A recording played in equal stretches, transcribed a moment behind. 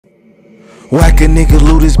Whack a nigga,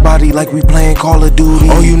 loot his body like we playing Call of Duty.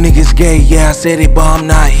 Oh, you niggas gay, yeah, I said it, but I'm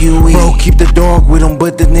not Huey. Bro, keep the dog with him,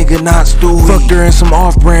 but the nigga not Stewie. Fucked her in some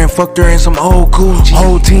off-brand, fucked her in some old coochie.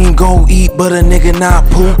 Whole team gon' eat, but a nigga not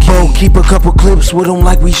Pookie. Bro, keep a couple clips with him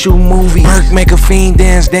like we shoot movies. Burke make a fiend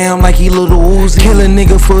dance down like he Little Uzi. Kill a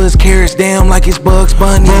nigga for his carrots down like it's Bugs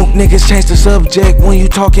Bunny. Broke niggas change the subject when you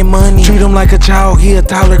talking money. Treat him like a child, he a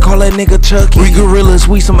Tyler, call that nigga Chucky. We gorillas,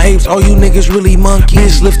 we some apes, all you niggas really monkeys.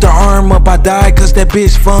 Bitch, lift her arm up, I died cause that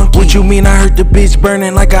bitch funky. What you mean I heard the bitch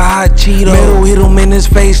burning like a hot Cheeto? Metal hit him in his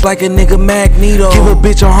face like a nigga Magneto. Give a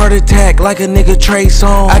bitch a heart attack like a nigga Trey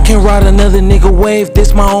Songz. I can ride another nigga wave,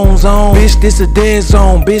 this my own zone. Bitch, this a dead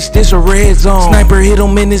zone, bitch, this a red zone. Sniper hit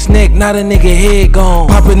him in his neck, not a nigga head gone.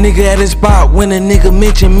 Pop a nigga at his spot when a nigga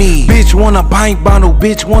mention me. Bitch want a pint bottle,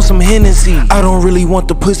 bitch want some Hennessy. I don't really want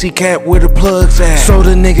the pussy cat where the plugs at. So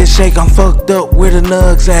the nigga shake, I'm fucked up where the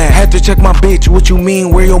nugs at. Had to check my bitch, what you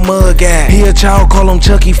mean where your mug at? He a child, call him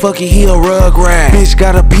Chucky, fuck it, he a rug rat. Bitch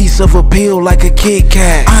got a piece of a pill like a Kit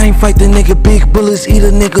Kat. I ain't fight the nigga, big bullets eat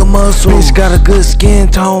a nigga muscle. Bitch got a good skin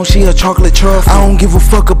tone, she a chocolate truffle. I don't give a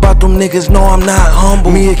fuck about them niggas, no I'm not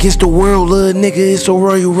humble. Me against the world, little nigga, it's a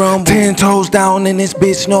Royal Rumble. 10 toes down in this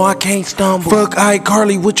bitch, no I can't stumble. Fuck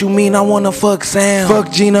iCarly, what you mean I wanna fuck Sam?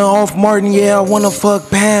 Fuck Gina off Martin, yeah I wanna fuck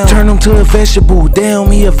Pound. Turn him to a vegetable, damn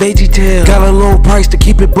he a veggie tail. Got a low price to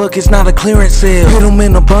keep it buck, it's not a clearance sale. Put him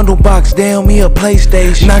in a bundle box, damn he a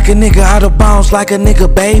PlayStation. Knock a nigga out of bounds like a nigga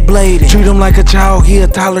Beyblading. Treat him like a child, he a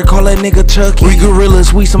Tyler, call that nigga Chucky. We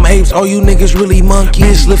gorillas, we some apes, all you niggas really monkeys.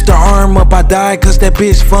 Bitch lift her arm up, I died cause that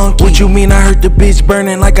bitch funky. What you mean I heard the bitch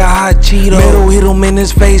burning like a hot Cheeto? Metal hit him in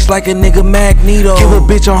his face like a nigga Magneto. Give a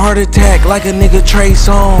bitch a heart attack like a nigga Trey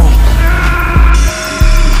Songz.